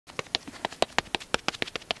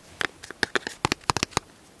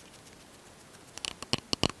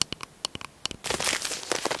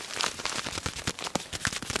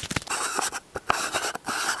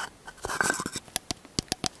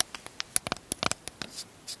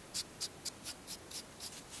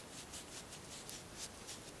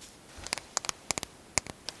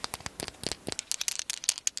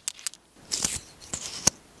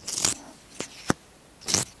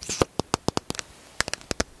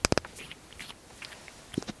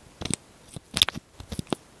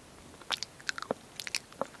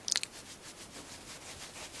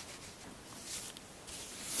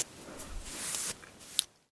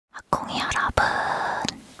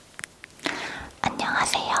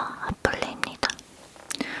안녕하세요, rappeler입니다.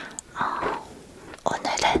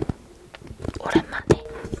 오늘은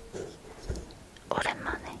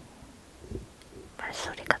오랜만에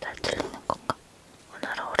말소리가 잘 들리는 건가?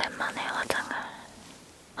 오늘은 오랜만에 화장을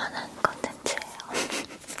하는 컨텐츠예요.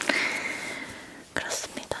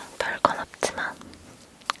 그렇습니다. 별건 없지만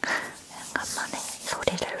간만에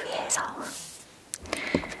소리를 위해서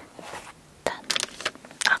일단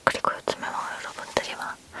그리고 요즘에 여러분들이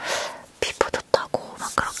피부 좋다고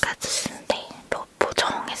그렇게 해주시는데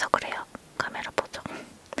보정해서 그래요. 카메라 보정.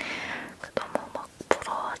 너무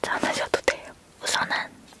부러워하지 않으셔도 돼요. 우선은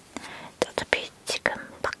어차피 지금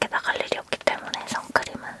밖에 나갈 일이 없기 때문에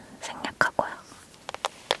선크림은 생략하고요.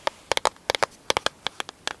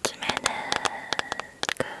 요즘에는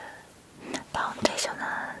파운데이션은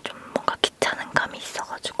좀 뭔가 귀찮은 감이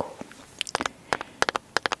있어가지고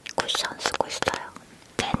쿠션 쓰고 있어요.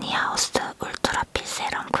 데니하우스 울트라 핏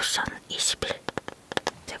세럼 쿠션 21.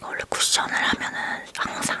 제가 원래 쿠션을 하면은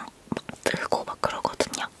항상 들고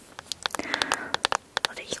그러거든요.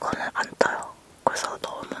 근데 이거는 안 떠요. 그래서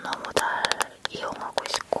너무너무 잘 이용하고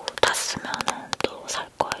있고 다 쓰면은 또 살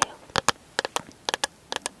거예요.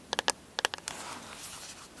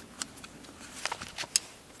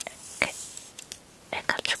 이렇게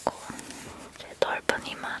해가지고 제 넓은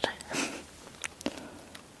이마를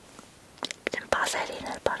지금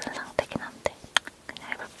바세린을 바른 상태긴 한데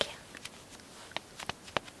그냥 해볼게요.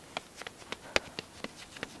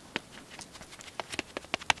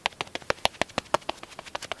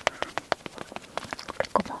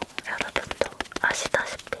 그리고 여러분도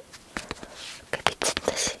아시다시피 이렇게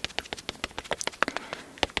미친듯이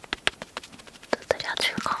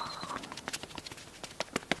두드려주고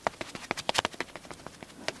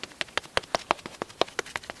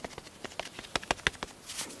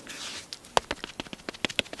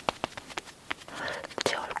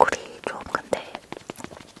제 얼굴이 좀 근데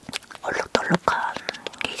얼룩덜룩한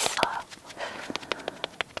게 있어요.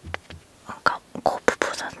 그러니까 그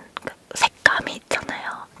부분은 색감이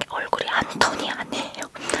있잖아요. 얼굴이 한 톤이 아니에요.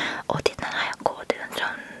 어디는 하얗고 어디는 좀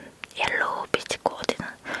옐로우빛이고 어디는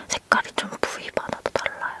색깔이 좀 부위마다도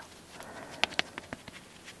달라요.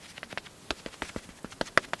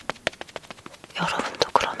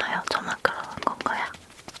 여러분도 그러나요? 저만 그러는 건가요?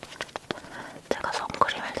 제가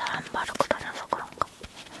선크림을 잘 안 바르고 다녀서 그런가?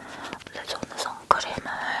 근데 저는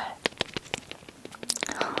선크림을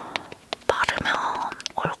바르면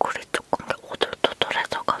얼굴이 조금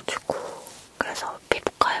오돌토돌해져가지고 그래서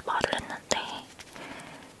피부과에 말을 했는데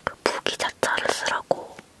그 무기자차를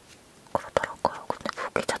쓰라고 그러더라고요. 근데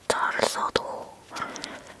무기자차를 써도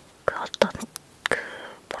어떤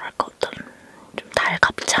좀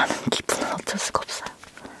달갑지 않은 기분은 어쩔 수가 없어요.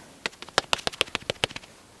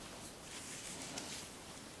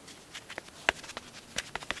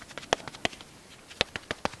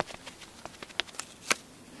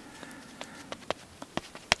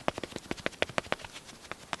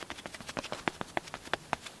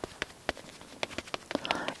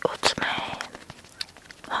 요즘에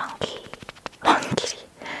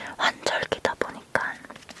환절기다 보니까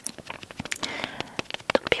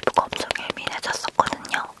또 피부가 엄청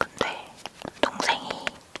예민해졌었거든요. 근데 동생이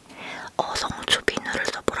어성초 비누를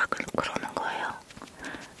써보라 그러는 거예요.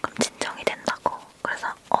 그럼 진정이 된다고.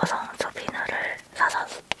 그래서 어성초 비누를 사서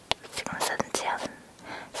지금 쓴 지 한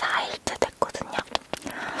 4일째 됐거든요.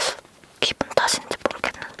 기분 탓인지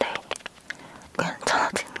모르겠는데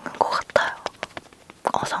괜찮아지는 것 같아요.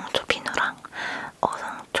 어성초 비누랑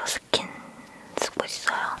어성초 스킨 쓰고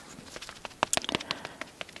있어요.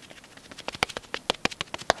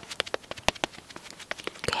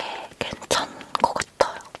 꽤 괜찮은 것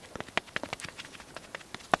같아요.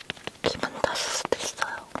 기분 탓일 수도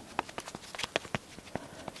있어요.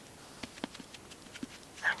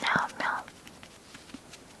 왜냐하면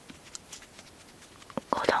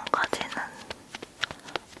그전까지는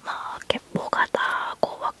이렇게 뭐가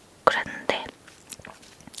나고 그랬는데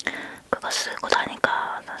그거 쓰고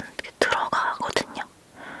나니까 이렇게 들어가거든요.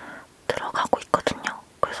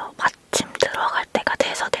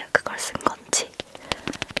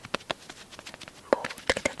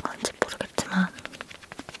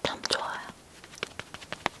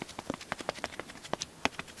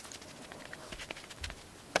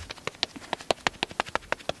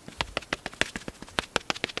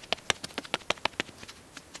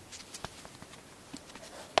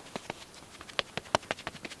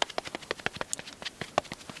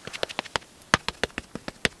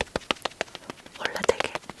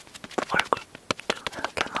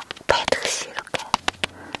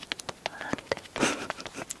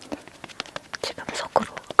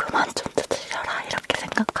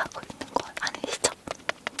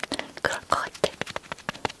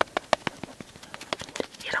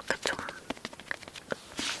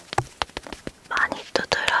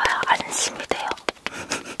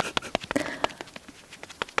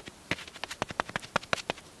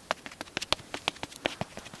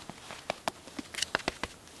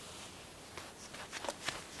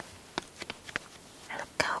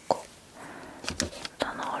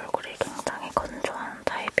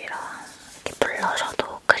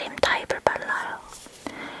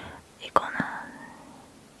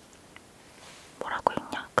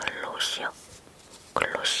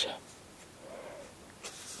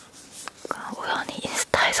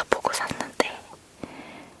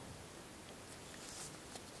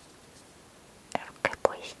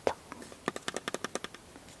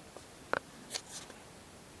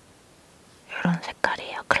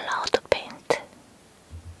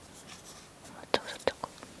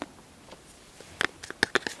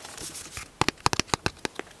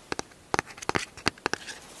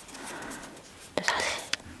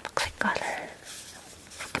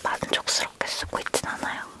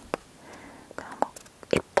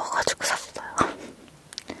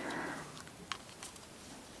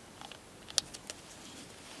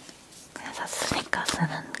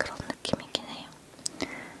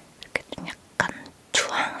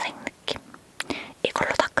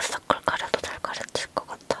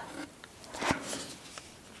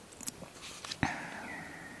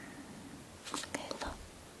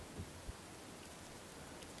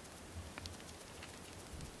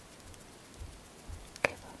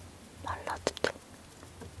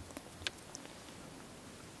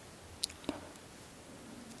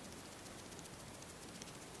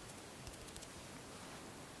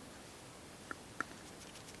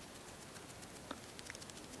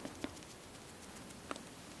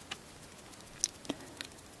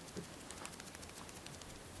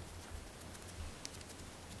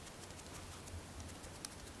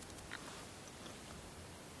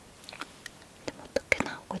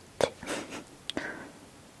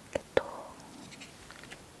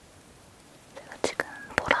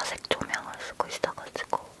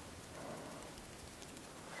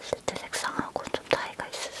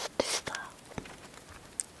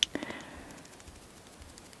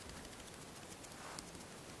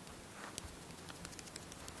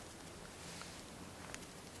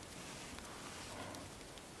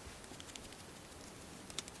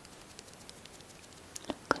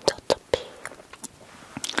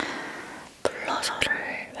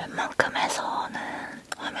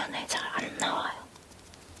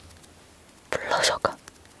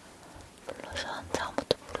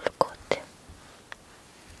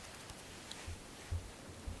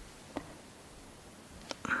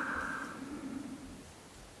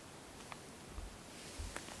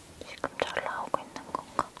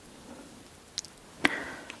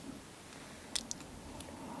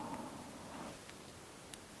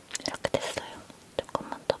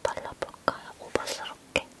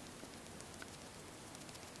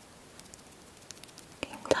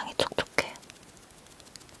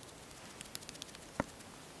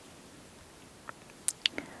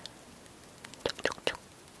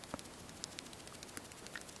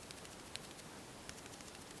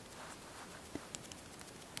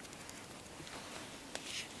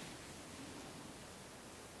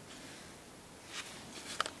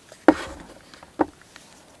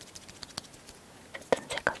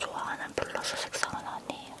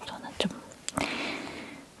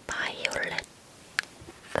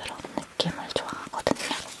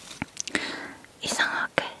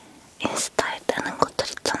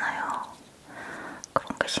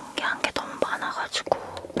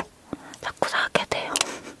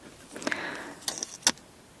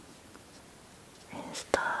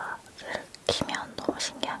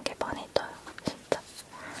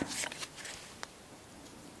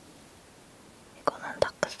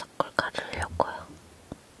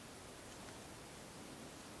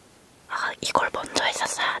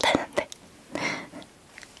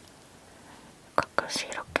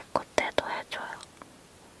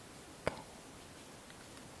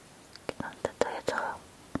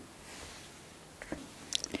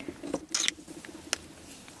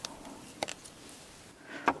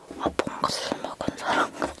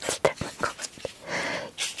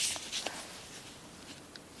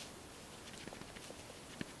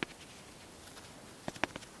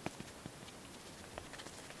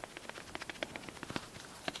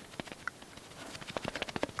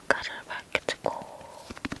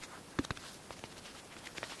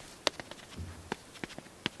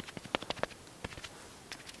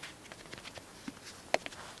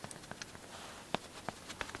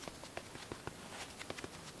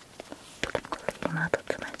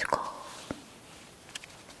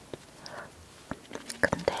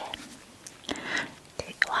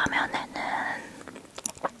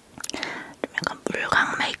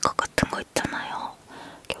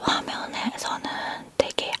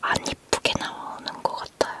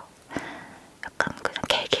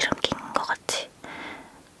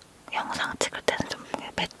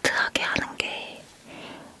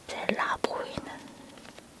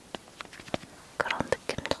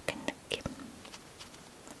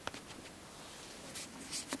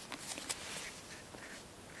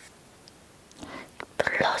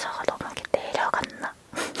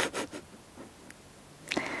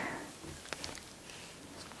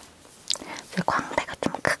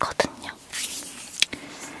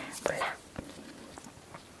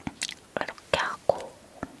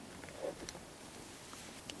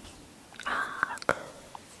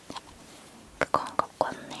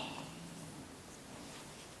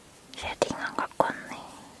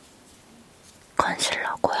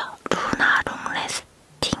 컨실러고요. 루나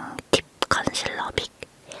롱래스팅 딥 컨실러 빅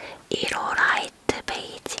 1호 라이트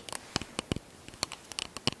베이지.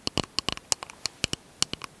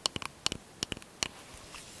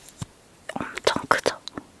 엄청 크죠?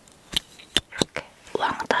 이렇게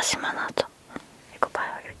왕따시만 하죠? 이거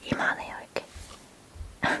봐요. 이만해요, 이렇게.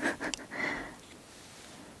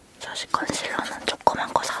 사실 컨실러는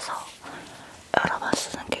조그만 거 사서 여러 번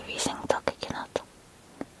쓰는 게 위생적이긴 하죠.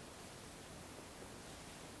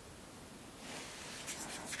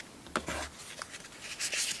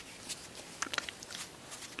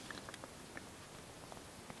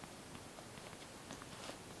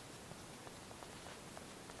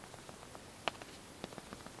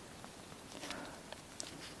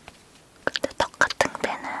 근데 턱 같은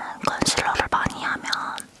데는 컨실러를 많이 하면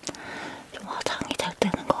좀 화장이 잘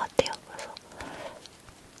되는 것 같아요. 그래서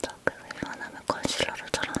웬만하면 컨실러를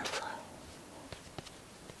잘 안 써요.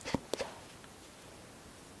 진짜.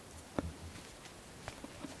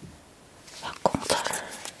 약공차를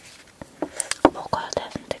먹어야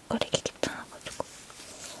되는데 끓이기 귀찮아가지고.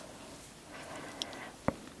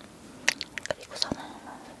 그리고서는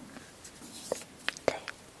이제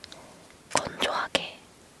건조하게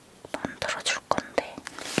만들어줄 건데,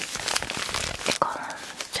 이거는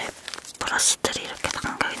제 브러쉬들이 이렇게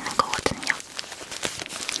담겨있는 거거든요.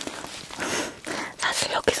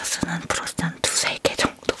 사실 여기서 쓰는 브러쉬 한 2~3개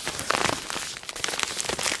정도.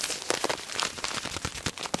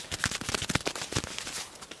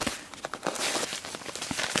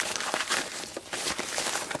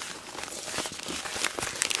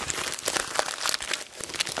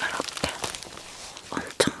 이렇게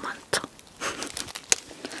엄청 많죠?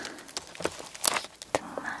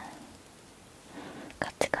 정말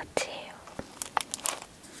까치까치해요.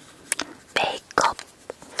 메이크업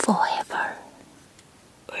포에버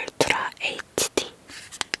울트라 HD.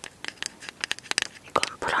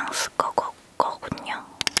 이건 프랑스 거군요.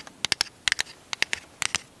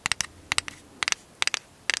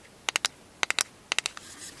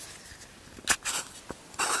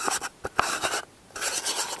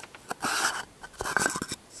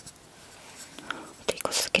 근데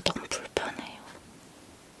이거 쓰기 너무 불편해요.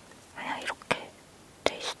 그냥 이렇게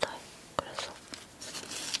돼 있어요. 그래서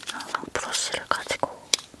항상 브러쉬를 가지고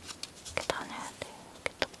이렇게 다녀야 돼요.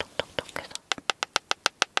 이렇게 톡톡톡톡 해서.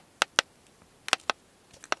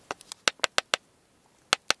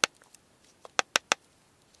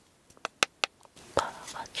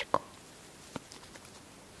 달아가지고.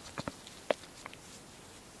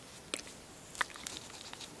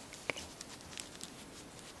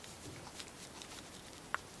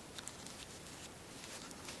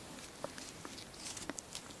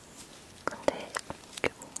 근데 이게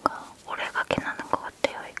뭔가 오래 가긴 하는 것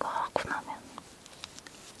같아요. 이거 하고 나면.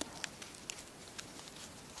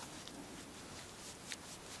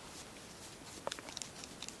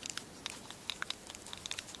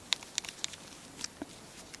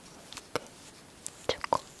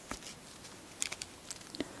 됐고.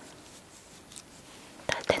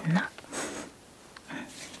 잘 됐나?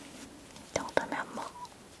 이 정도면 뭐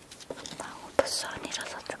마우스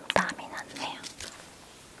아니라서 좀 땀이 났네요.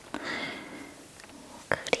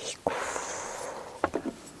 그리고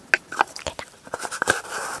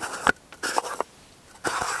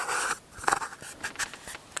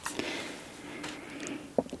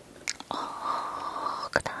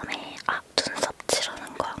그 다음에 눈썹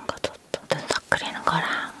칠하는 거 안 가져왔죠. 눈썹 그리는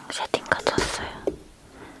거랑 쉐딩 가져왔어요.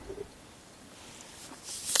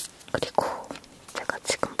 그리고 제가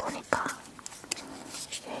지금 보니까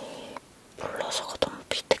이 블러셔가 너무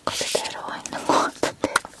밑에까지 내려와 있는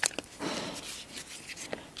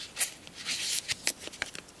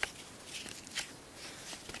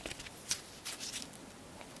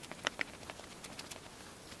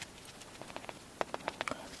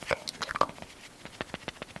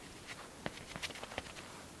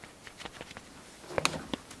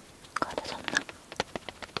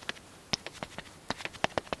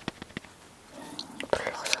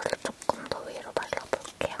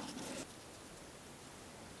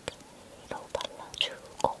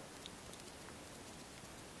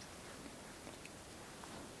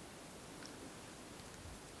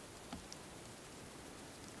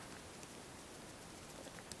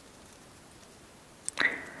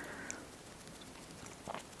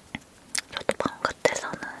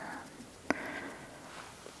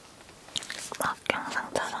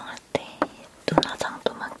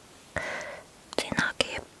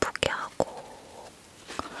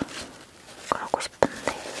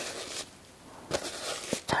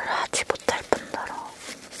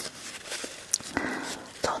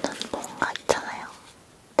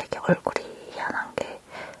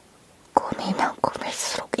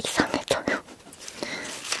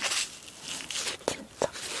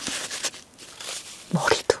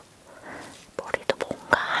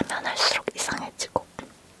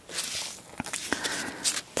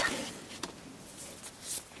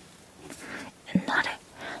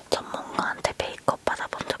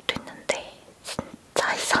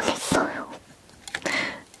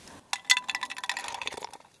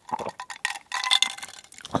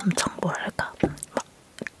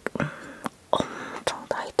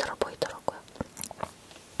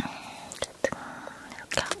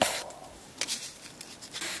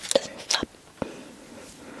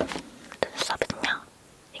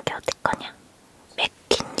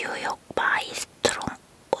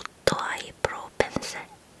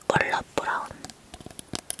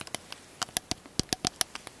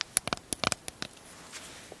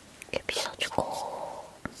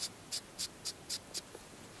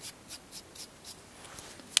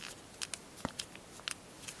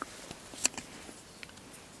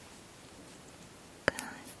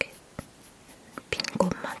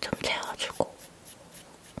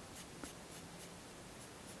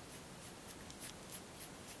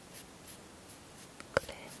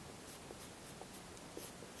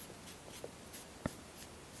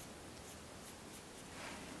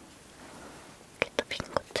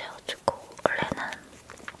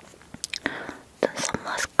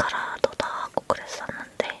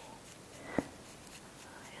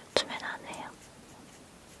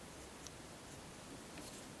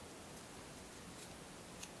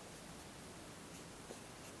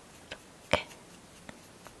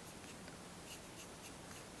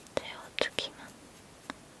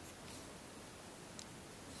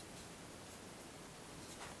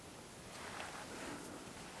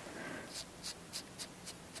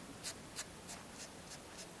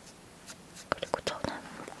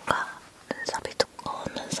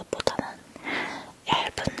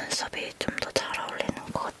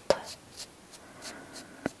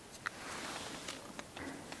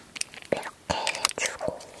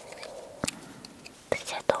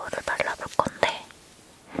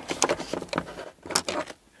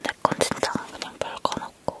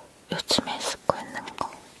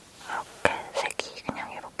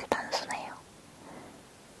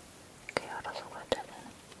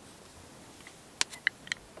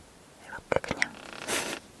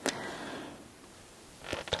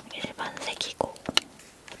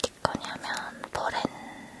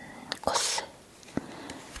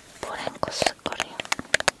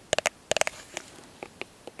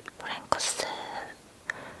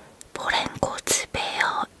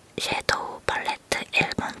섀도우 팔레트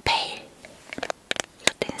 1번 페일.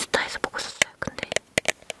 이것도 인스타에서 보고 썼어요. 근데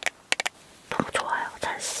너무 좋아요.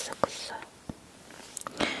 잘 쓰고 있어요.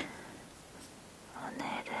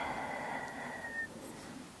 오늘은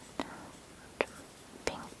좀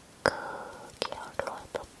핑크 계열로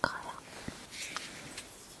해볼까요?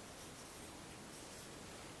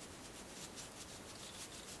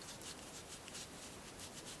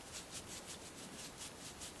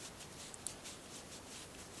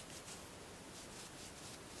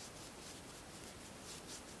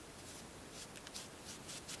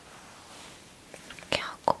 이렇게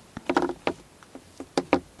하고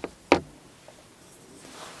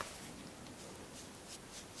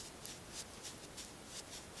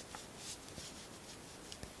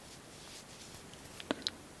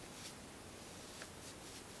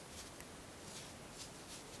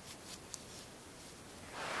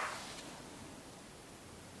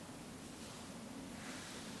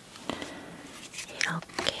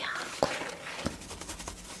이렇게 하고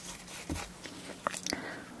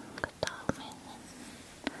그 다음에는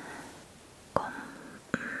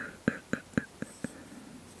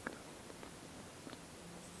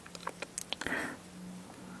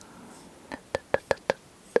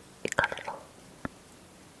이걸로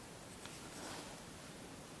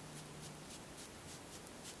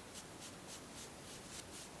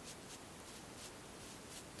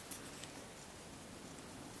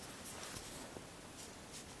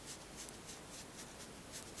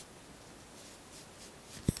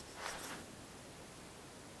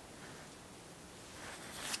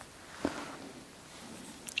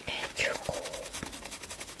해주고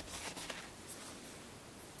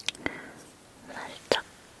살짝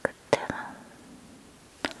끝에만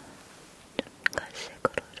좀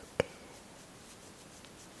갈색으로 이렇게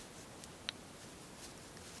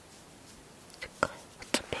색깔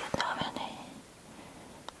어차피 화면에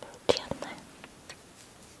별로 티 안 나요.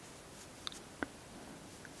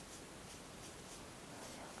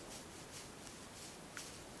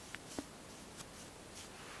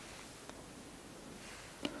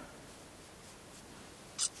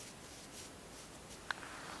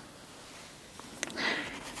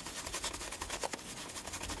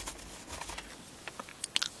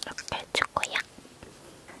 이렇게 해주고요.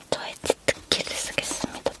 저의 치트키를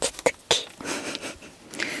쓰겠습니다. 치트키.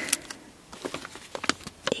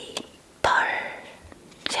 이 펄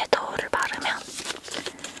섀도우를 바르면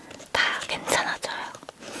다 괜찮아져요.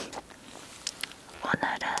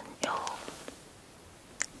 오늘은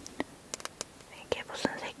이게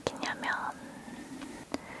무슨 색이냐면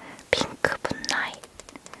핑크 분나이트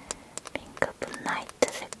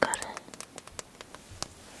색깔을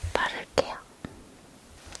바를게요.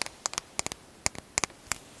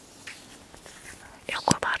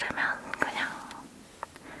 이거 바르면 그냥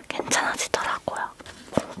괜찮아지더라고요.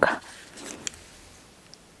 뭔가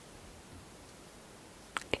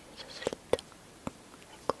이렇게 해서 살짝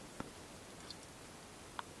그리고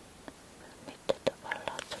밑에도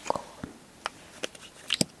발라주고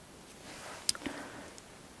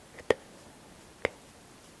이렇게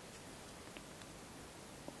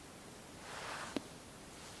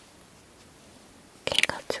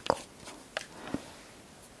해가지고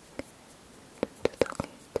두덩이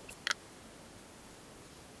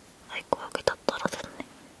아이고 여기다 떨어졌네.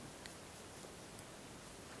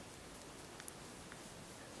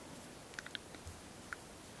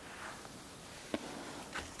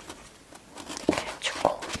 이렇게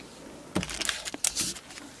해주고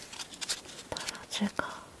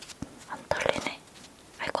바라지가 안 털리네.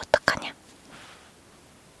 아이고 어떡하냐.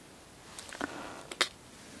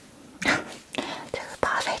 제가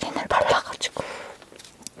바세린을 발라가지고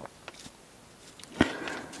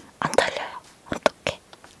안 털려요. 어떡해.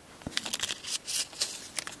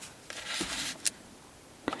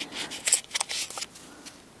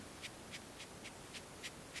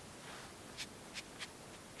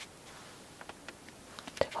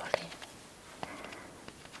 제가 원래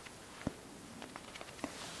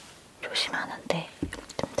조심하는데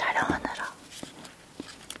좀 촬영하느라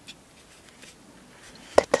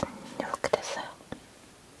어쨌든 이렇게 됐어요.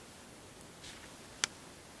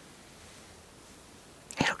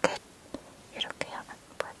 이렇게 하면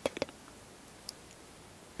뭐였지?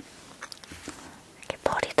 이렇게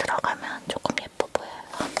머리 들어가면 조금 예뻐 보여요.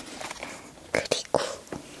 그리고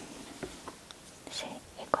이제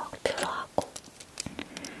이거 뷰러하고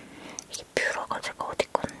이게 뷰러가 제가 어디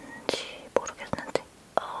건지 모르겠는데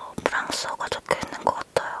프랑스어가 적혀있는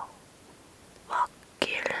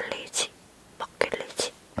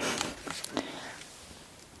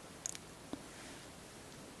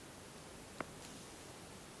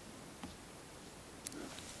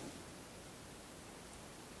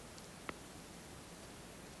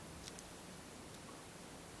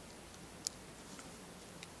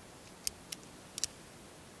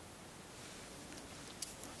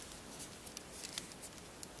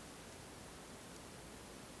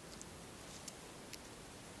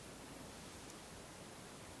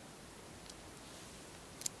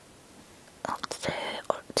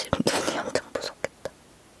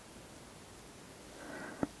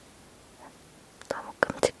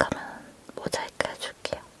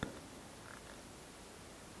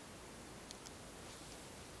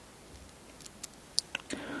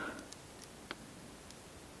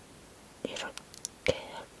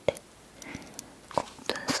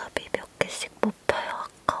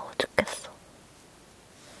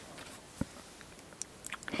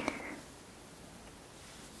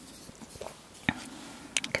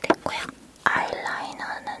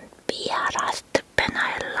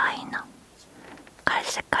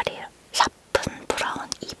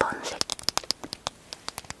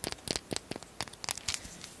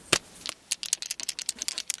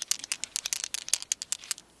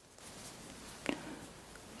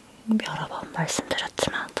여러 번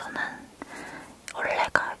말씀드렸지만 저는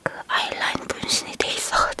원래가 그 아이라인 분신이 돼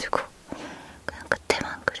있어가지고 그냥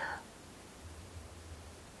끝에만 그려요.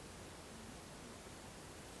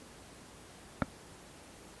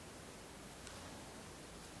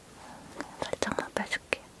 살짝만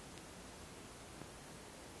빼줄게요.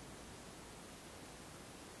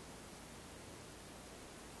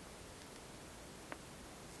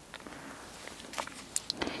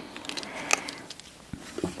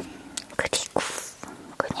 그리고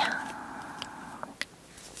그냥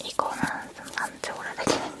이거는 좀 산지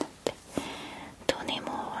오래되긴 했는데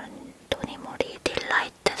토니모리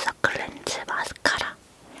딜라이트 서클렌즈 마스카라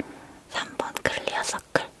 3번 클리어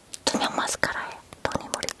서클 투명 마스카라예요.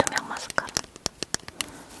 토니모리 투명 마스카라.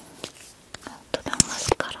 투명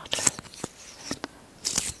마스카라를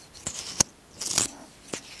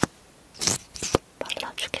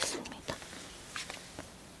발라주겠습니다.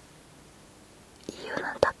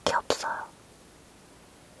 이유는 딱히 없어요.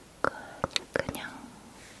 그냥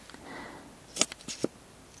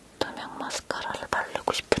투명 마스카라를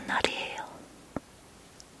바르고 싶은 날이에요.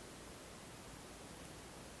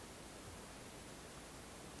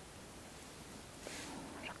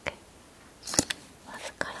 이렇게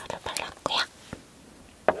마스카라를 발랐고요.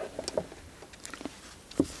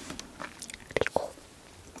 그리고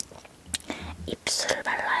입술을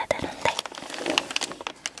발라야 되는데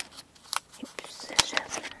입술은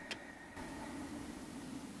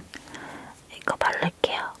이거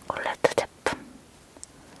바를게요. 콜레트 제품.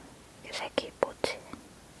 이 색이 뭐지?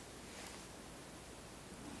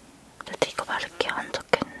 그래도 이거 바를게요. 안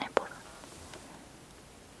적혀있네 뭐라.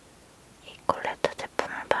 이 콜레트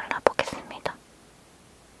제품을 발라보겠습니다.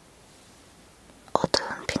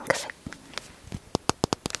 어두운 핑크색.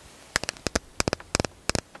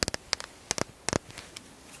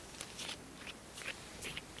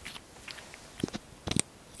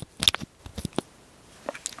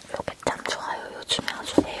 이게 참 좋아요. 요즘에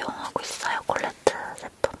아주 애용하고 있어요. 콜레트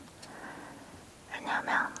제품.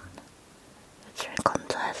 왜냐면 요즘에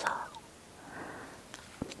건조해서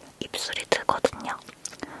입술이 들거든요.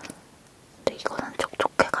 근데 이거는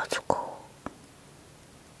촉촉해가지고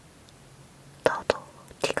넣어도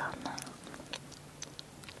티가 안 나요.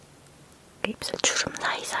 입술 주름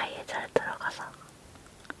사이사이에 잘 들어가서.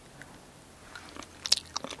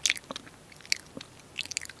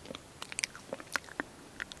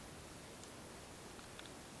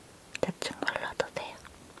 대충 발라도 돼요.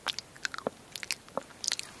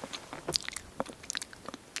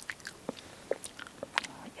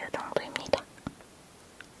 이 정도입니다.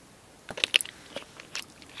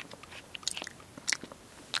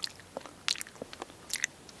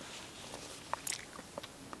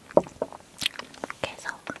 이렇게 해서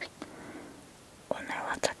오늘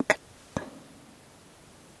화장 끝.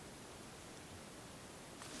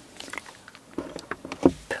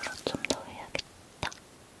 뷰러 좀 더 해야겠다.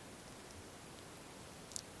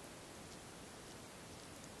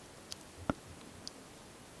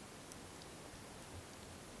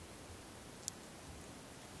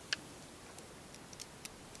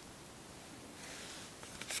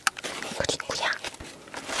 그리고요.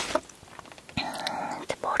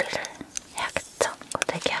 이제 머리를 해야겠죠?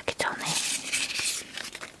 고데기 하기 전에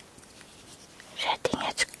쉐딩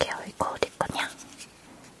해줄게요. 이거 어디 거냐?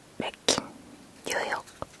 맥킨 뉴욕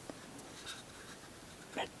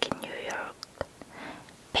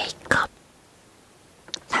메이크업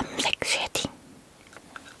 3색 쉐딩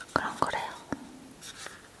그런 거래요.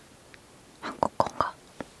 한국 건가?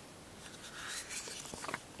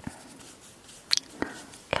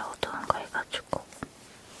 이렇게 어두운 거 해가지고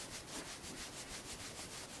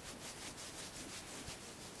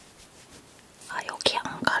아 여기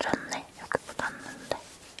안 가렸네. 여기 묻었는데.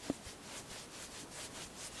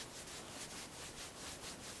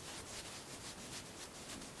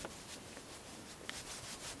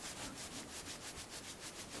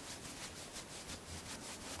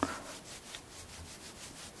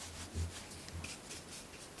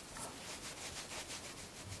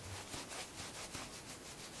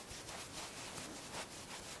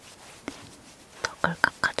 턱을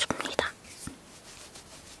깎아줍니다.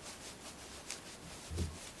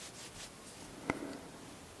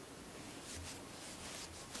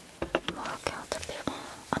 뭐 이렇게 어차피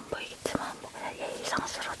안 보이겠지만 뭐 그냥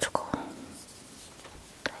예의상스러워 주고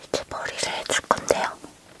이제 머리를 해줄 건데요.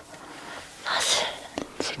 사실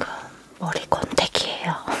지금 머리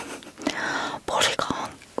권태기예요. 머리가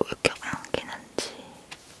왜 이렇게 안기는지.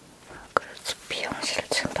 그래서 미용실을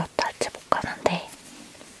지금 몇 달째 못 가는데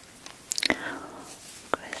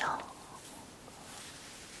그래서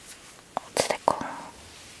어찌됐건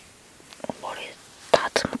머리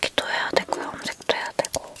다듬기도 해야 되고 염색도 해야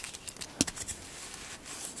되고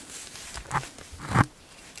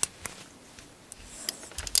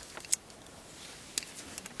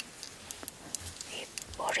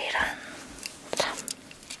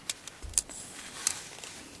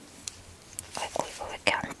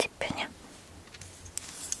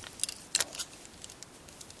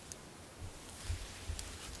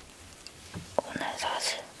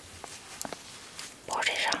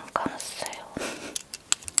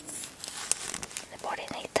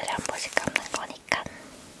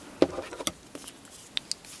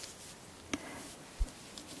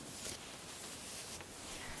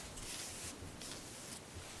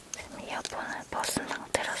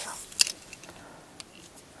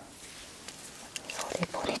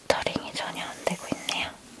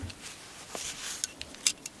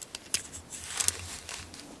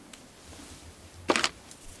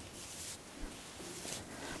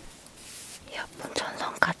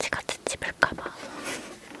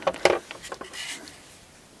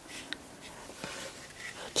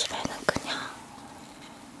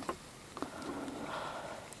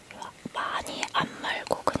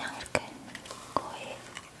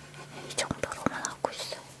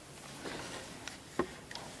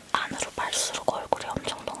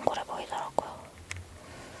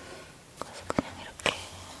그래서 그냥 이렇게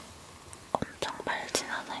엄청 말진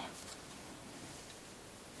않아요.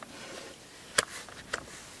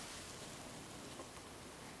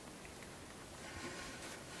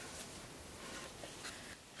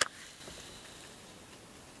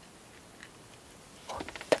 오,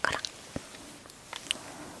 뜨거라.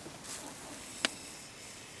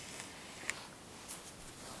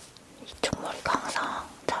 이쪽 머리가 항상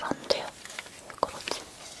잘 안 돼요. 왜 그러지?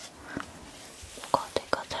 뭐가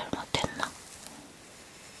내가 잘못했나?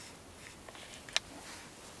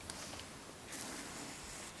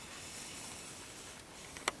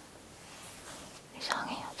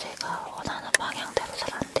 이상해요. 제가 원하는 방향대로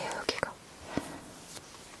잘 안 돼요, 여기가.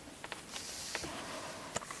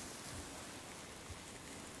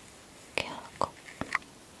 이렇게 하고.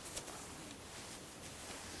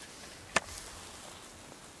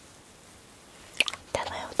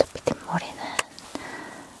 되나요? 어차피 뒷머리는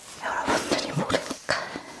여러분들이 모르니까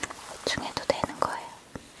대충 해도 되는 거예요.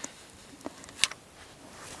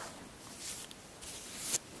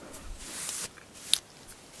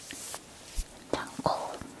 괜찮고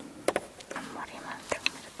앞머리만 좀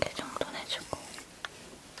이렇게 정도 내주고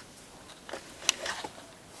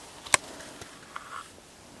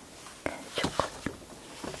조금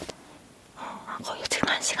거의 지금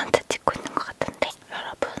 1시간